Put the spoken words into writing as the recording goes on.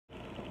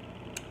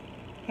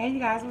Hey you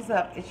guys, what's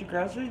up? It's your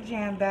girl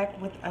Jam back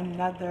with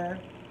another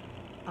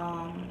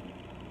um,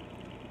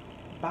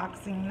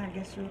 boxing, I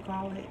guess you would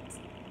call it.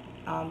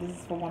 This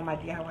is for one of my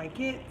DIY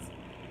kits.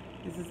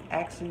 This is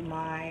actually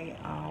my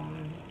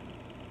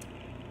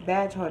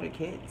badge holder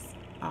kits.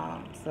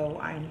 So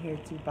I'm here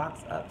to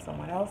box up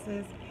someone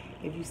else's.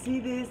 If you see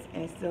this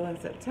and it's still in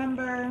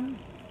September,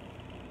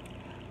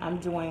 I'm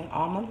doing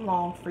all month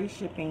long free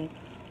shipping.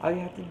 All you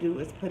have to do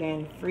is put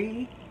in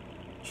free,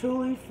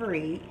 truly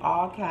free,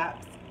 all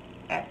caps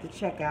at the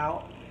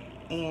checkout,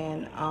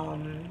 and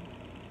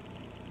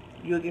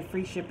you'll get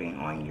free shipping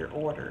on your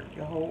order,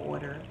 your whole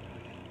order.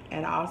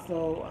 And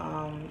also,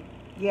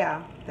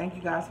 yeah, thank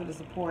you guys for the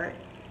support.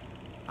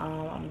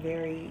 I'm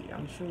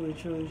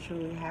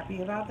truly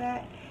happy about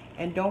that.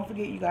 And don't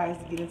forget, you guys,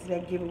 to get into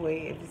that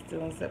giveaway if it's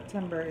still in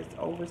September. It's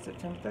over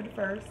September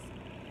 31st.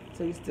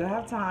 So you still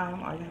have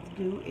time. All you have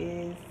to do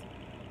is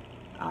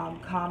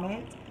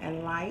comment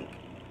and like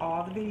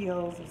all the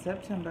videos of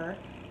September.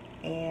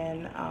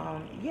 And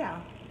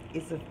yeah,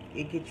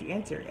 it gets you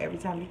entered. Every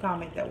time you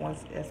comment,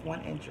 that's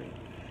one entry.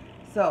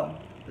 So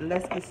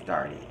let's get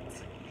started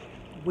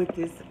with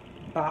this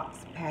box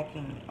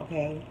packing,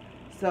 okay?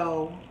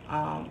 So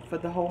for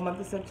the whole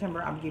month of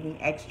September, I'm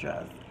giving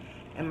extras.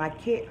 And my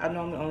kit, I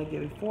normally only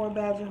give 4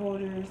 badge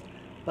holders,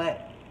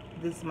 but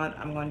this month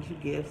I'm going to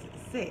give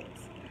 6.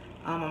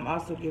 I'm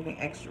also giving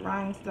extra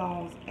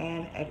rhinestones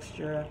and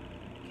extra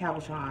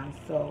cabochons.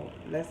 So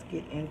let's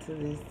get into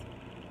this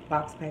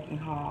box packing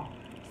haul.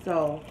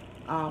 So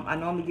I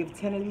normally give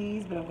 10 of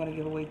these, but I'm going to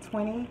give away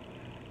 20.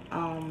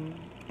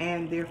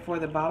 And they're for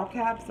the bottle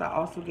caps. I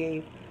also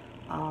gave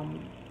the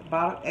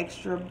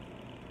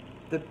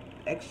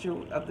extra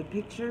of the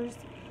pictures,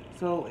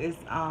 so it's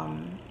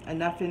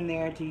enough in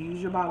there to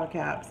use your bottle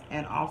caps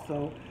and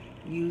also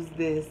use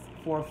this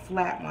for a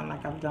flat one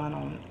like I've done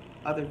on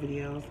other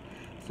videos.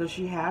 So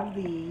she have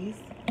these,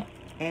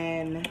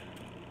 and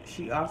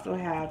she also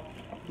have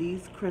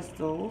these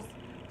crystals.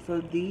 So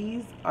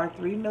these are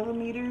 3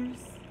 millimeters,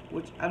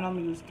 which I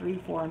normally use 3,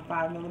 4, and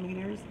 5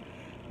 millimeters.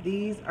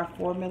 These are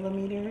 4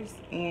 millimeters,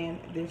 and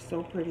they're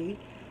so pretty.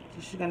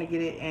 So she's gonna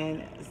get it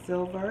in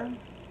silver,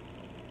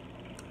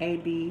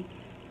 AB,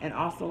 and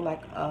also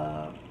like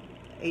a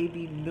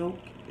AB milk.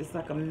 It's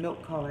like a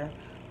milk color,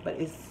 but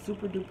it's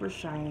super duper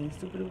shiny,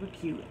 super duper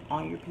cute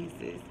on your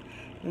pieces.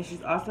 And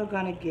she's also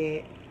gonna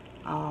get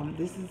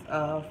this is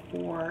a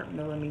 4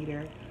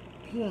 millimeter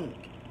pink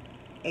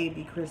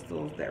AB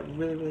crystals that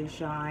really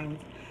shines.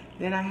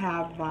 Then I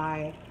have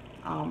my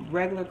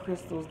regular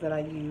crystals that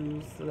I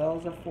use, so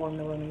those are 4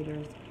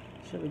 millimeters.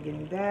 She'll be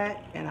getting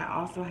that. And I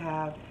also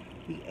have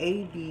the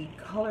AB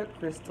colored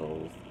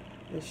crystals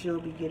that she'll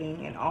be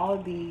getting, and all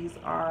of these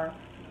are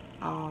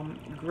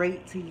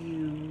great to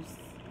use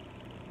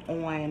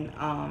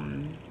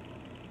on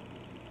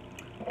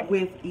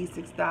with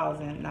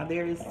E6000. Now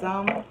there is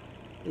some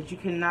that you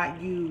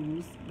cannot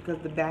use because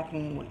the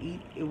backing will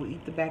eat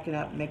the backing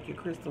up, make your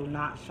crystal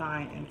not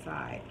shine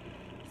inside.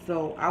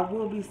 So I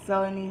will be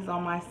selling these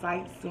on my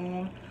site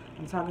soon.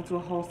 I'm talking to a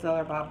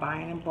wholesaler about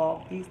buying in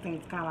bulk. These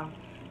things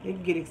they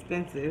can get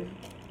expensive.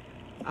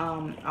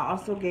 I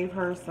also gave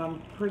her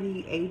some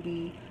pretty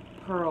AB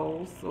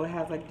pearls, so it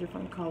has like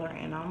different color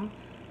in them.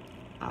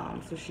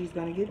 So she's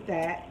gonna get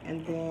that,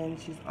 and then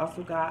she's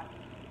also got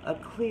a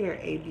clear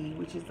AB,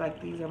 which is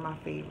like, these are my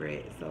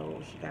favorite,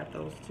 so she got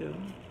those too.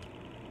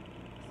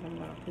 So I'm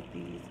gonna put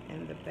these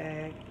in the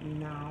bag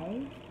now.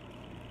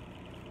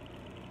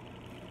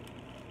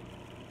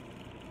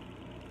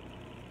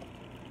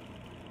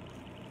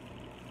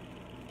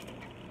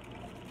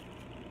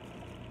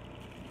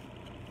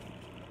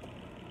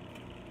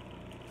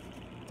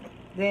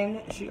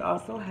 Then she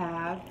also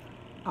have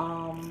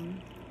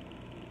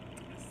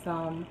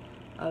some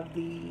of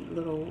the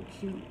little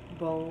cute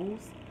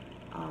bowls.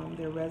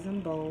 They're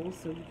resin bowls,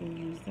 so you can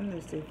use them.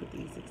 They're safe with the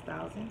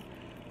E6000.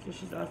 So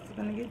she's also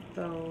gonna get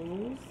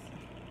those.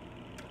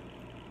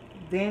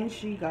 Then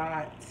she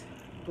got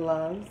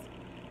gloves.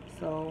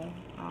 So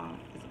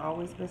it's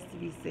always best to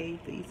be safe.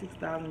 The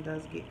E6000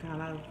 does get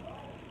kind of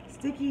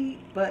sticky,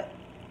 but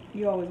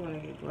you always want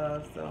to get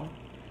gloves. So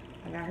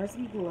I got her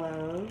some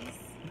gloves.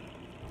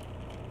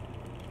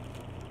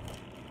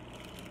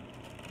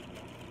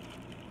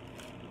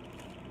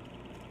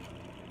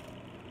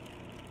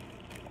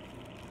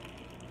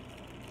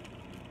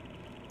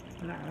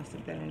 I'm not going to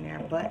stick that in there,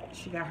 but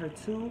she got her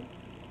 2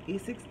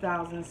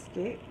 E6000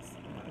 sticks.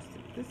 I'm going to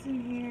stick this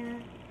in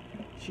here.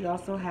 She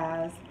also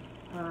has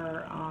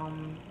her,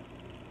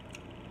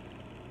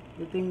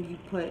 the thing you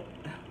put,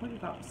 what do you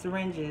call it?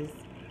 Syringes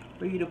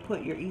for you to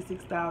put your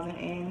E6000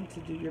 in to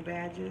do your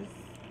badges.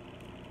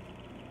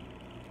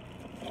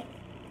 I'm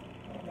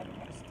going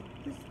to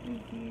stick this in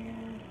here.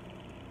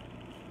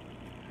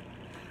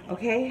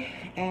 Okay,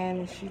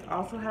 and she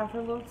also have her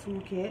little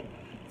toolkit.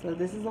 So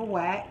this is a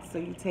wax, so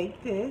you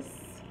take this,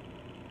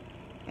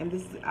 and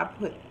this is, I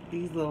put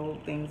these little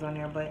things on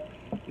there, but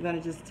you're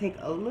gonna just take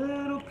a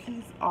little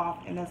piece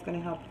off, and that's gonna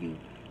help you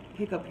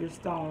pick up your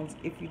stones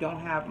if you don't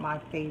have my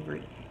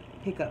favorite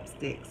pickup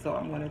stick. So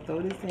I'm gonna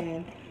throw this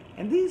in.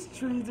 And these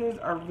tweezers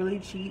are really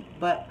cheap,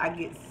 but I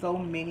get so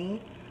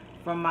many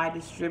from my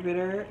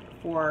distributor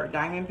for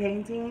diamond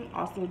painting,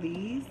 also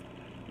these,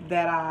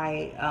 that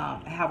I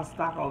have a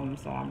stock of them,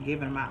 so I'm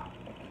giving them out.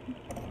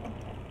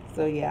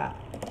 So yeah,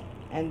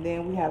 and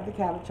then we have the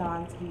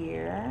cabochons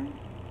here.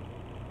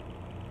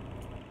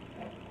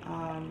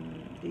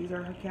 These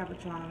are her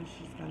cabochons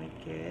she's gonna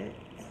get.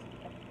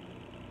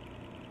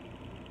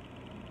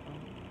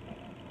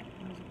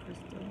 There's a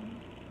crystal.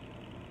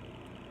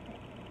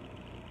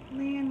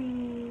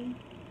 Lammy.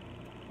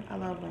 I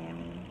love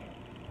Lammy.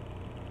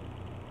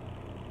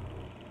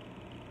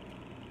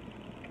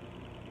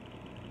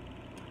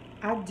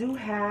 I do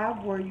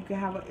have where you can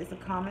have it's a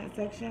comment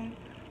section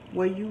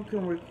where you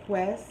can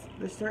request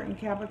the certain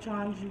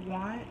cabochons you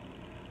want,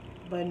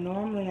 but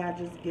normally I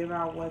just give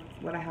out what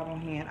I have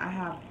on hand. I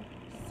have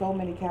so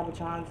many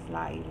cabochons, it's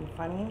not even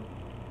funny.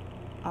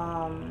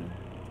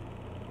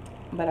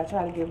 But I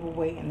try to give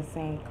away in the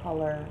same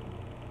color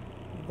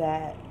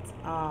that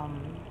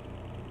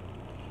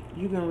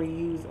you can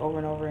reuse over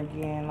and over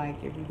again.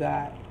 Like if you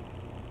got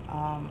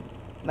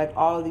like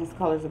all of these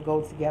colors will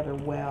go together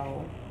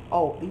well.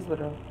 Oh, these were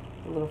the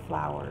little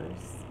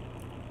flowers.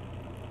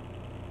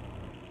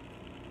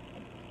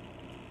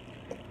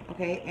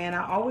 Okay, and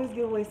I always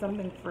give away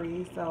something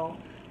free, so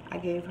I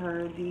gave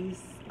her these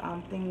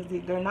things.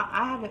 They're not,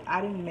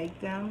 I didn't make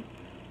them,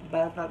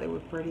 but I thought they were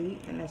pretty,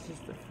 and that's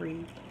just a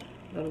free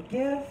little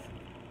gift.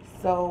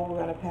 So we're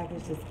gonna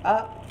package this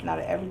up now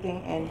to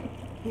everything, and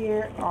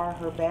here are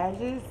her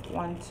badges: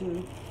 1,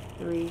 2,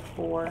 3,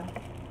 4,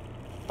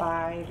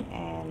 5,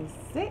 and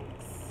 6,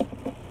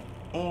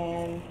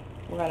 and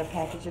we're gonna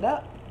package it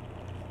up.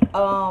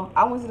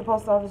 I went to the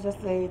post office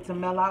yesterday to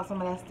mail out some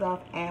of that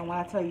stuff, and when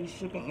I tell you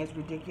shipping is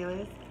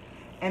ridiculous,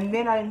 and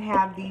then I didn't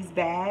have these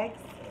bags,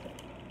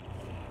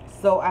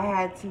 so I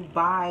had to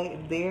buy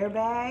their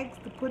bags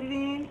to put it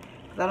in,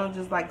 because I don't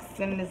just like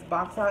send this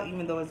box out,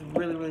 even though it's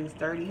really, really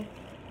sturdy.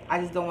 I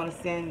just don't want to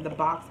send the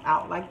box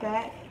out like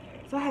that.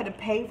 So I had to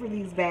pay for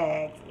these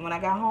bags. When I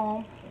got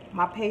home,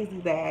 my Paisley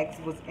bags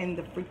was in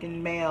the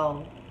freaking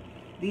mail.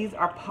 These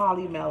are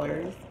poly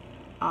mailers.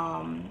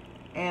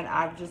 And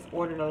I've just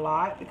ordered a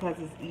lot because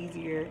it's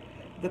easier.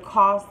 The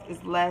cost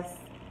is less.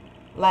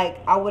 Like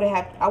I would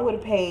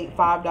have paid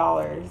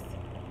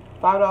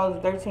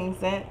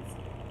 $5.13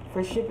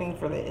 for shipping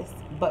for this,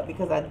 but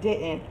because I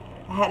didn't,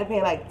 I had to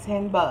pay like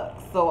 10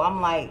 bucks. So I'm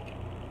like,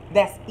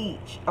 that's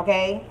each,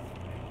 okay?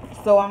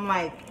 So I'm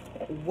like,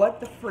 what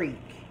the freak?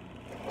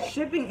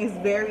 Shipping is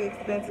very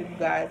expensive, you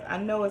guys. I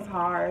know it's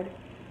hard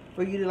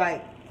for you to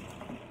like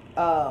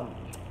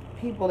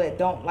people that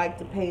don't like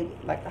to pay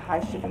like the high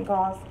shipping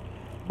costs,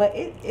 but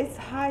it's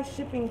high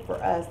shipping for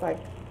us. Like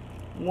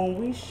when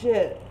we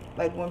ship,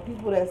 like when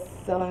people that's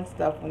selling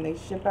stuff, when they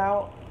ship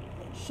out,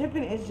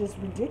 shipping is just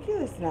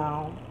ridiculous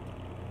now.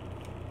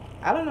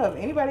 I don't know if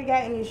anybody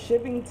got any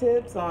shipping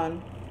tips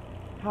on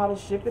how to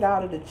ship it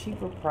out at a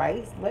cheaper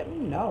price. Let me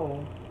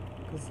know,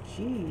 because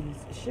geez,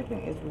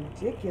 shipping is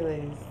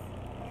ridiculous.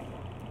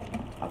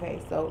 Okay,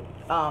 so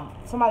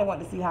somebody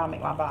wanted to see how I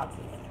make my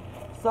boxes.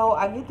 So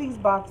I get these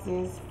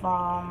boxes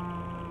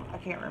from, I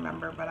can't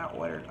remember, but I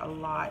ordered a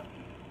lot.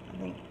 I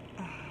think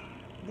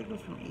it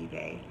was from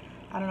eBay.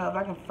 I don't know if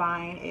I can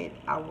find it.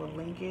 I will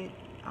link it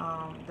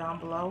down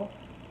below.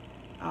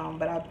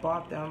 But I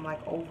bought them like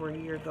over a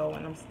year ago,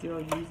 and I'm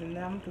still using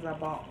them because I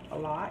bought a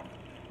lot.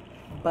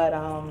 But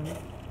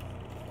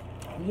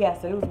yeah,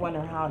 so it was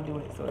wondering how to do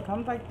it. So it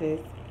comes like this,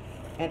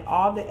 and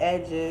all the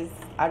edges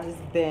I just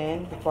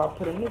bend before I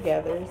put them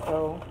together.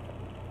 So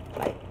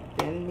like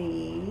bend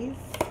these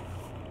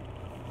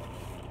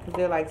because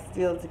they're like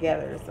still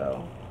together.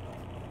 So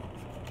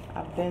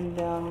I bend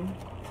them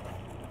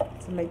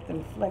to make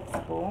them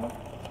flexible.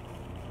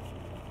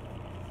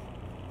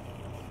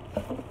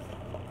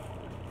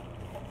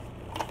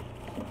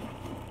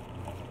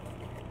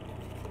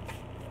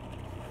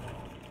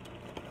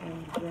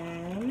 And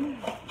then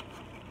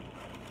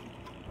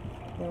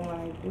what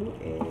I do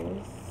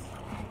is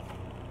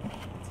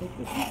take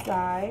the two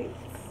sides,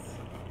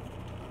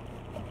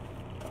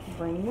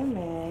 bring them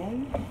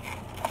in,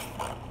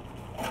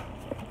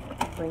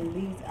 bring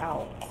these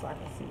out so I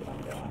can see what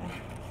I'm doing.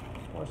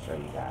 I'll show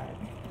you guys.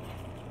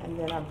 And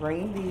then I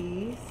bring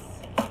these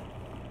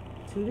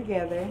two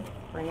together,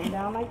 bring them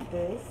down like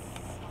this.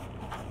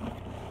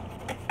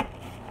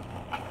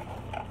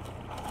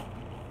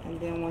 And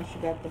then once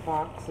you got the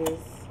boxes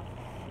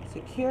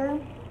secure,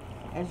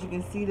 as you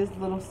can see this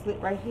little slit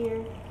right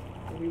here,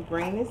 if you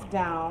bring this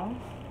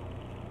down,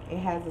 it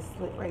has a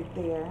slit right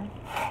there,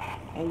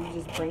 and you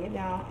just bring it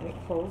down and it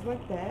closes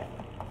like that,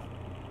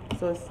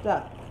 so it's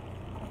stuck.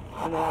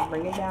 And then I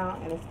bring it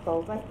down and it's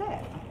closed like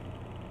that.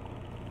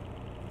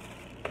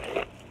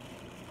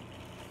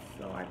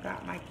 So I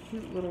got my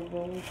cute little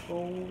rose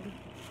gold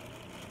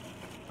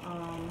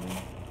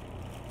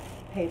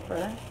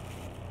paper.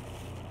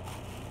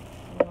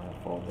 I'm gonna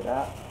fold it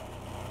up.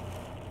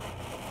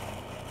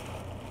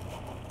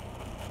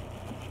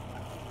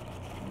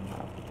 I'm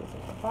gonna put this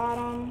at the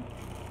bottom,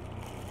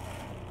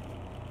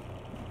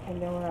 and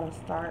then we're gonna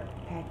start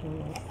packing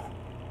this.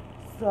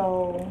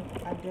 So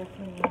I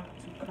definitely want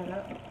to cut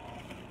up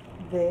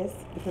this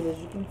because, as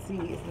you can see,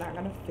 it's not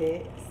going to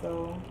fit.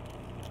 So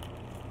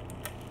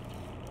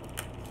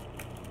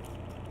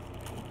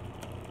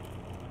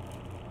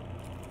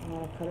I'm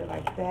going to cut it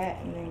like that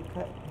and then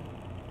cut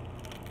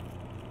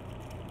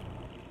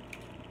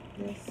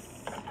this.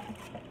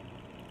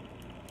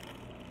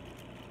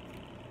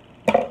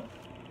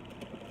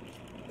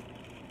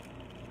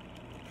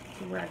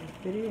 To where I can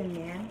fit it in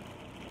there.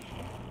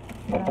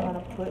 And I'm going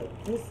to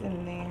put this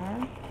in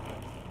there.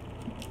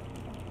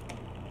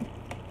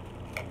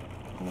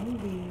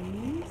 And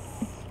these.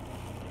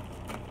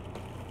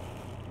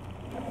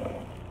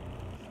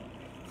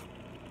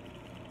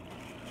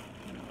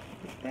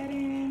 Put that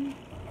in.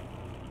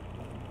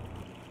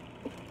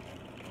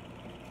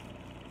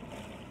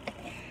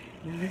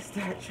 Now let's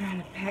start trying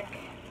to pack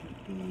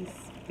these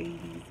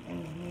babies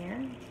in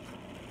here.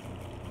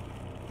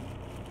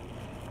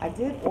 I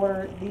did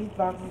order, these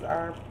boxes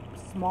are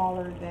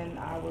smaller than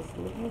I was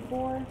looking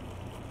for,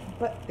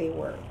 but they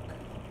work.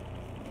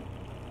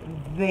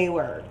 They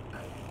work.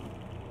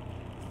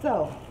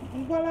 So,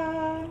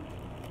 voila.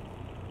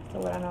 So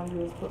what I'm going to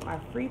do is put my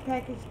free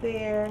package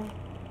there,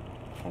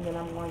 and then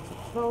I'm going to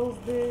close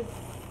this.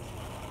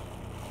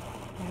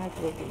 I have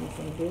to go get me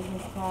some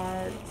business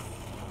cards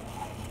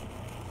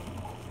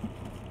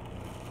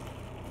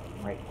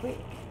right quick.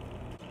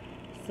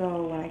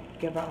 So when I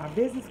give out my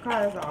business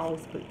cards, I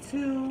always put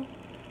two,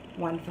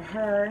 one for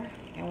her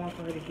and one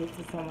for her to give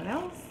to someone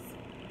else.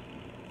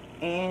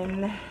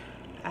 And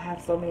I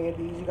have so many of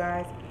these, you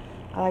guys.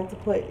 I like to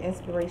put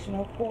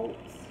inspirational quotes.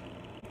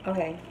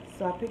 Okay,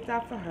 so I picked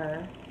out for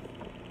her,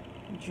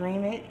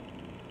 dream it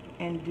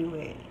and do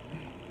it.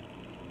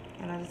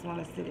 And I just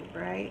want to sit it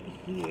right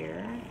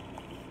here.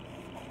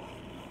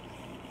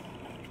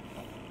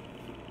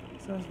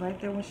 So it's right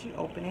there when she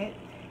open it.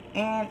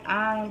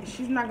 And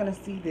she's not going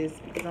to see this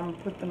because I'm going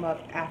to put them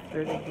up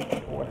after they get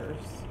the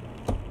orders.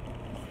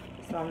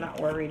 So I'm not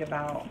worried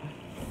about.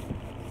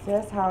 So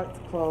that's how it's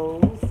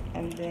closed.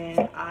 And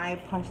then I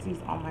punch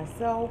these on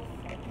myself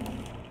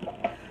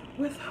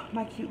with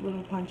my cute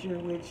little puncher,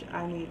 which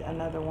I need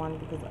another one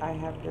because I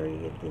have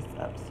dirtied this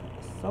up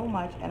so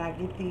much. And I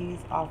get these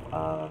off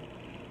of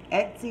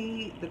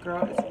Etsy. The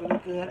girl is really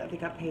good. I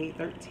think I paid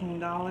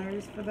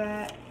 $13 for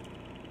that.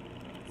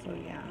 So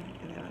yeah,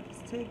 and then I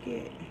just take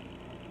it.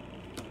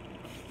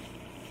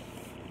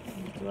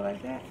 Just do it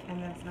like that,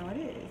 and that's how it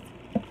is.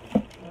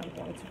 I'm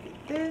going to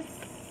get this.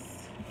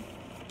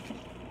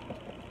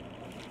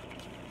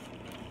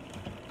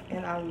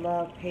 And I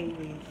love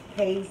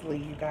paisley,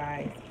 you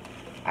guys.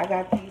 I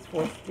got these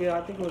for still,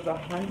 I think it was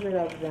 100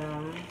 of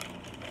them.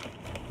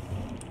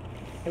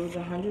 It was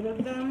 100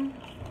 of them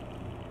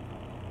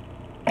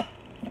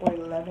for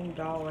 $11.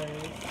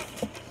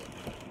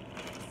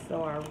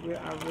 So I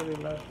really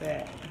love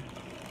that.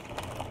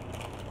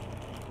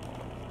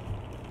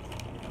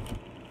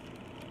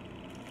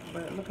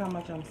 But look how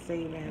much I'm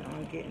saving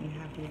on having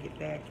to get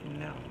bags from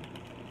them.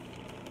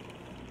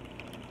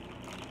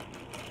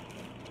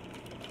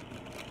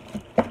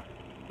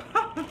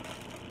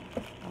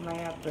 I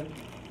might have to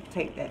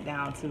take that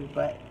down too,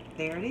 but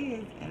there it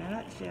is in a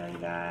nutshell, you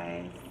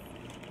guys.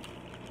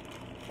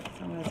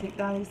 So I'm going to take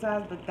down these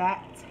sides, but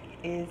that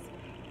is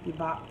the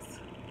box,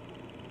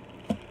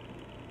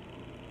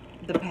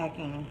 the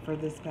packing for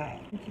this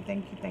pack.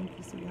 Thank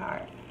you,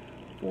 sweetheart,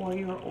 for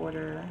your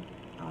order.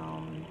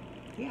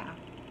 Yeah.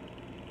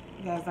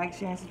 You guys like,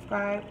 share, and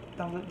subscribe.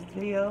 Thumbs up this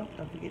video.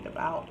 Don't forget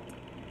about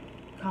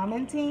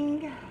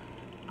commenting.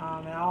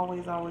 And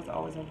always have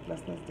a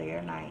blessed day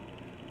or night.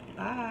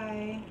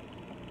 Bye.